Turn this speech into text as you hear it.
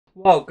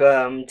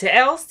Welcome to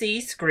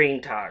LC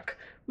Screen Talk.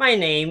 My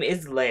name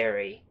is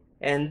Larry,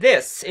 and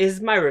this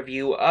is my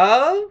review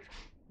of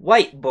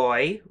White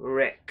Boy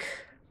Rick.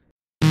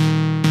 A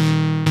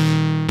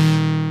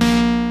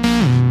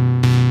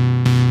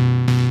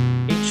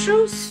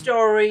true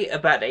story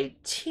about a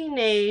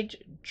teenage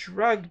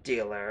drug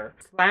dealer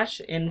slash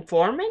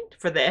informant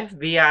for the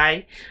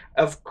FBI.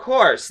 Of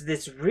course,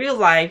 this real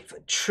life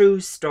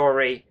true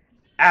story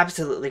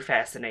absolutely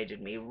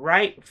fascinated me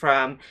right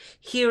from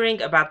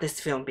hearing about this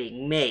film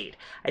being made.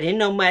 I didn't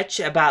know much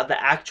about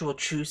the actual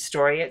true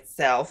story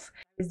itself.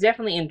 I was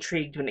definitely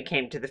intrigued when it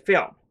came to the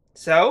film.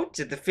 So,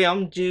 did the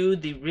film do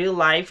the real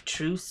life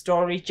true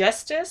story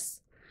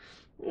justice?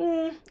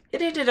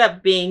 It ended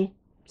up being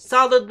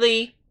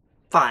solidly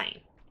fine.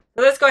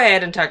 So let's go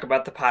ahead and talk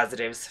about the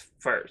positives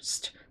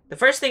first. The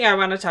first thing I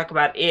want to talk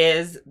about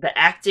is the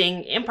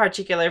acting, in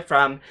particular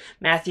from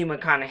Matthew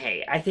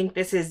McConaughey. I think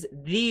this is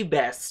the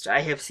best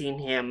I have seen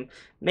him,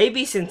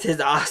 maybe since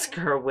his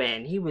Oscar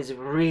win. He was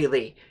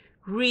really,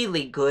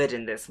 really good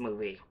in this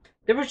movie.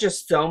 There was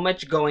just so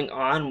much going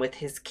on with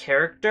his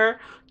character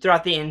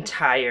throughout the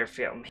entire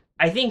film.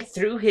 I think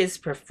through his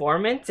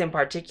performance in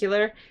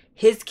particular,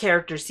 his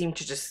character seemed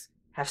to just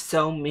have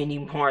so many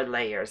more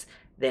layers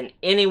than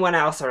anyone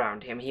else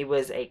around him. He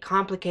was a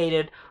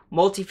complicated,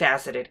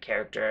 multifaceted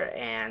character,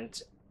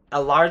 and a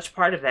large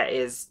part of that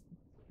is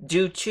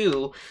due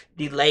to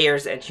the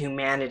layers and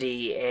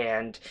humanity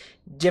and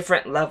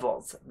different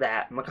levels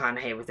that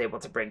McConaughey was able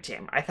to bring to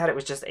him. I thought it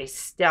was just a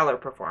stellar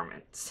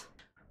performance.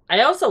 I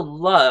also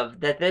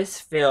love that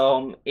this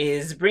film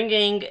is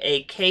bringing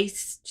a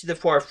case to the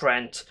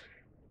forefront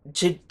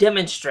to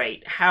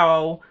demonstrate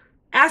how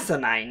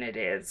asinine it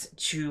is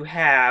to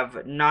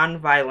have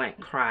nonviolent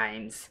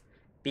crimes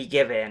be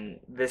given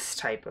this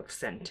type of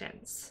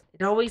sentence.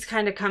 It always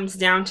kind of comes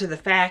down to the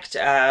fact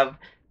of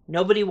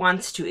nobody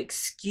wants to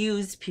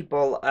excuse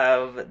people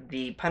of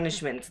the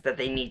punishments that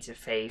they need to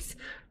face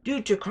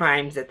due to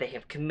crimes that they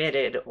have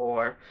committed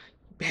or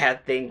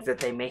bad things that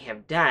they may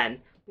have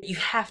done. But you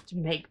have to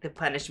make the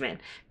punishment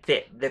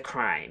fit the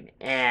crime.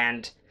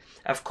 And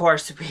of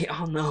course, we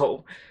all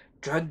know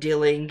drug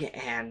dealing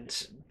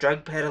and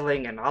drug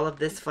peddling and all of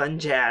this fun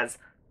jazz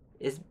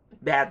is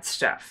bad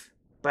stuff.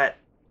 But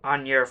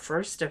on your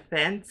first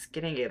offense,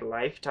 getting a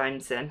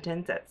lifetime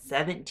sentence at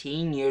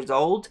 17 years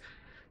old,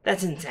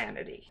 that's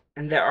insanity.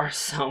 And there are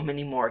so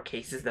many more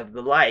cases of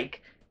the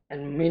like,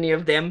 and many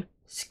of them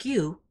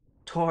skew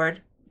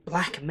toward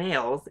black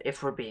males,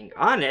 if we're being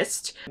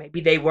honest.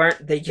 Maybe they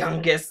weren't the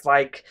youngest,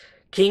 like,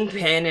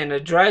 kingpin in a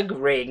drug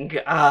ring,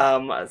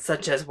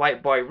 such as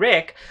White Boy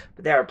Rick,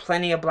 but there are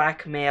plenty of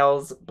black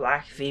males,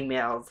 black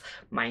females,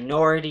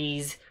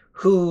 minorities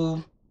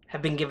who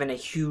have been given a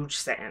huge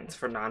sentence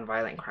for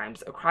nonviolent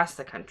crimes across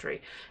the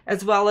country,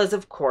 as well as,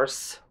 of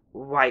course,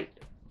 white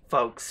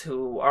folks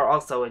who are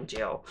also in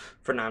jail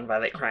for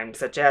nonviolent crimes,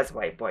 such as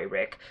White Boy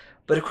Rick.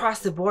 But across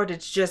the board,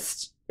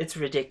 it's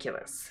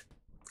ridiculous.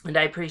 And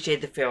I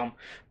appreciate the film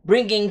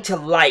bringing to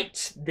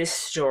light this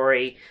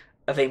story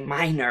of a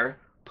minor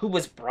who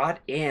was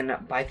brought in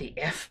by the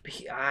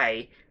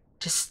FBI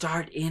to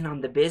start in on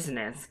the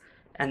business,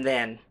 and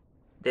then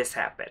this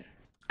happened.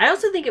 I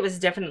also think it was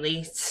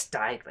definitely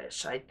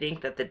stylish. I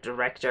think that the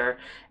director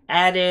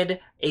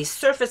added a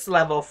surface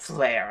level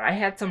flair. I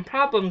had some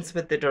problems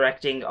with the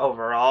directing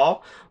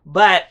overall,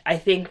 but I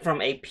think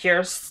from a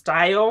pure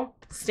style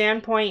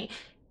standpoint,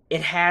 it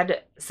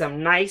had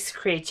some nice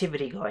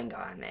creativity going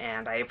on,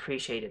 and I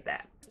appreciated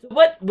that.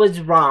 What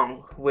was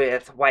wrong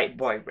with White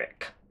Boy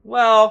Rick?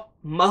 Well,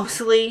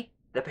 mostly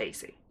the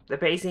pacing. The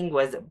pacing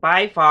was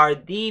by far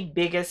the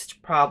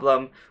biggest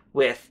problem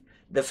with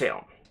the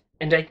film.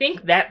 And I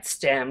think that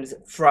stems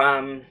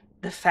from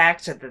the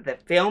fact that the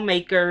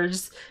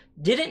filmmakers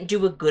didn't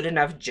do a good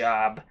enough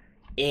job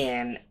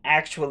in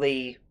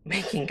actually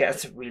making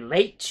us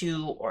relate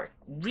to or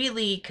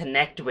really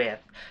connect with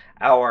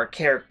our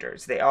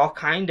characters. They all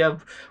kind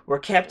of were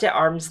kept at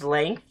arm's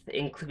length,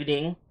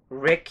 including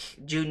Rick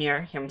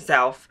Jr.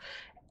 himself,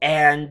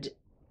 and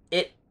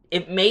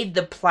it made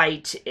the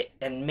plight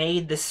and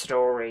made the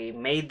story,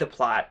 made the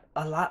plot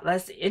a lot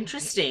less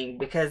interesting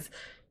because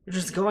you're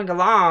just going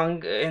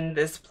along in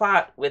this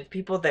plot with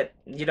people that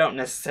you don't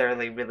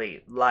necessarily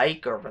really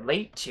like or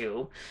relate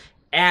to,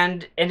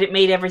 and it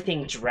made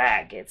everything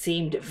drag. It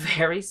seemed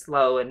very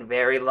slow and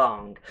very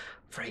long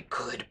for a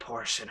good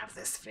portion of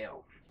this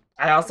film.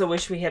 I also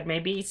wish we had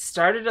maybe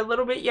started a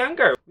little bit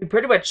younger. We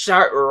pretty much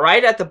start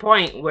right at the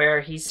point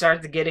where he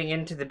starts getting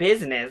into the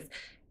business,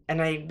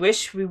 and I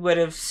wish we would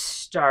have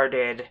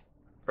started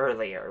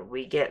earlier.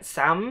 We get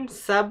some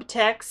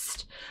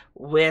subtext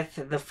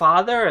with the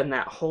father and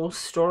that whole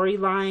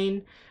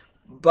storyline,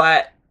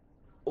 but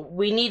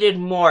we needed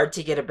more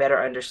to get a better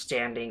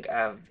understanding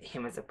of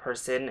him as a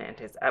person and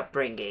his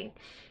upbringing.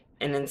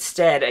 And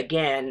instead,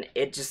 again,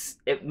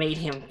 it made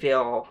him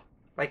feel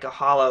like a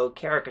hollow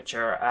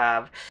caricature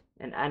of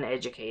an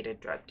uneducated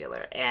drug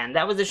dealer. And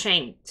that was a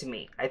shame to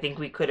me. I think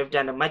we could have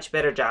done a much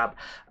better job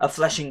of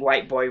fleshing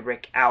White Boy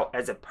Rick out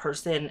as a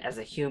person, as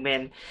a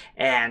human,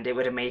 and it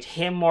would have made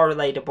him more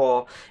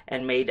relatable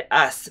and made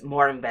us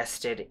more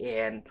invested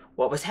in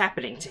what was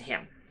happening to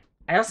him.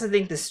 I also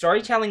think the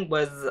storytelling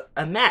was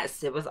a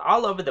mess. It was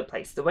all over the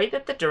place. The way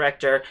that the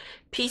director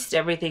pieced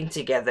everything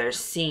together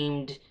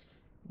seemed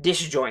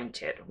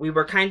disjointed. We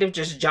were kind of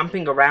just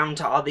jumping around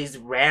to all these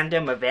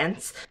random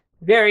events,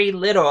 very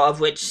little of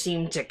which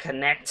seemed to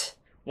connect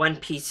one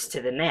piece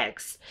to the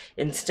next.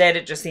 Instead,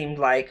 it just seemed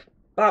like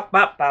bop,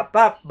 bop, bop,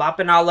 bop,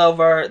 bopping all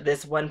over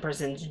this one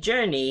person's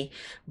journey,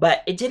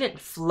 but it didn't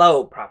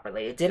flow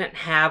properly. It didn't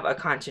have a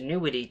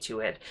continuity to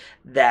it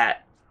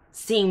that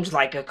seemed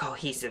like a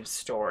cohesive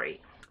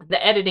story.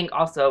 The editing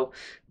also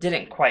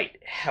didn't quite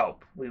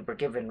help. We were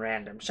given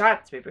random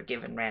shots, we were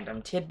given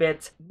random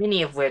tidbits,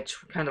 many of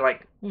which were kind of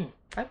like,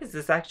 why was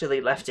this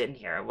actually left in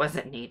here? It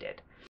wasn't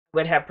needed. I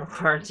would have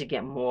preferred to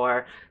get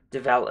more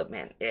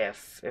development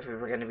if we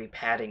were going to be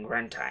padding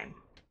runtime.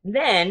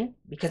 Then,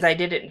 because I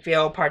didn't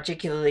feel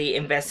particularly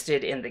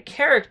invested in the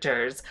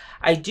characters,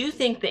 I do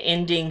think the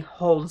ending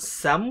holds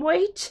some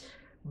weight,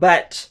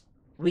 but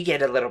we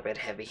get a little bit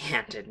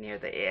heavy-handed near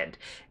the end.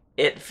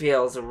 It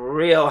feels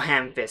real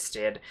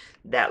ham-fisted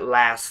that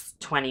last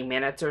 20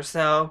 minutes or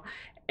so,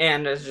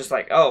 and it's just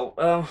like,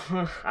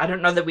 I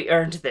don't know that we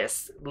earned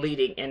this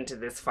leading into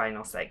this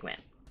final segment.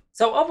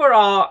 So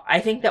overall, I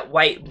think that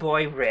White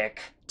Boy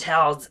Rick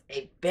tells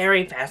a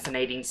very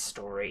fascinating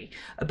story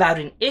about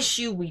an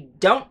issue we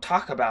don't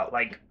talk about,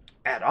 like,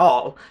 at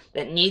all,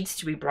 that needs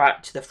to be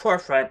brought to the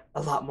forefront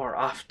a lot more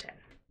often.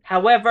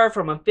 However,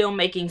 from a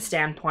filmmaking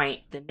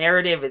standpoint, the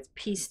narrative is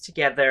pieced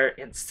together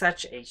in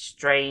such a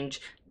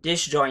strange,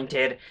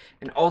 disjointed,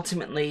 and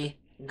ultimately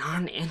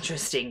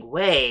non-interesting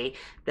way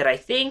that I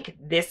think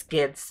this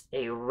gets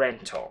a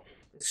rental.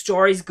 The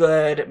story's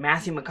good,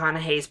 Matthew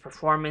McConaughey's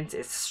performance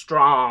is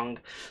strong,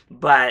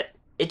 but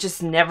it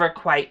just never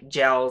quite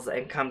gels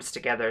and comes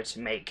together to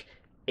make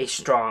a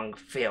strong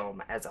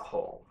film as a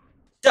whole.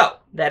 So,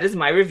 that is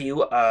my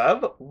review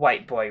of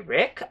White Boy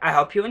Rick. I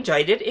hope you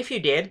enjoyed it. If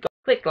you did, go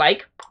click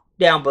like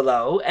down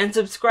below and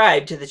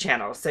subscribe to the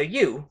channel so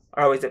you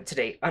are always up to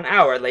date on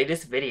our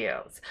latest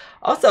videos.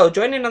 Also,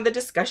 join in on the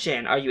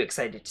discussion. Are you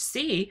excited to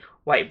see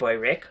White Boy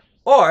Rick,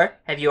 or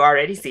have you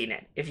already seen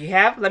it? If you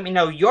have, let me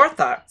know your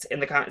thoughts in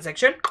the comment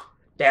section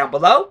down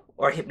below,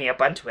 or hit me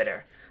up on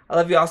Twitter. I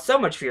love you all so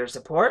much for your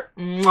support.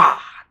 Mwah!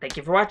 Thank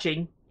you for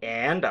watching,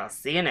 and I'll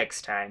see you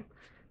next time.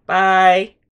 Bye!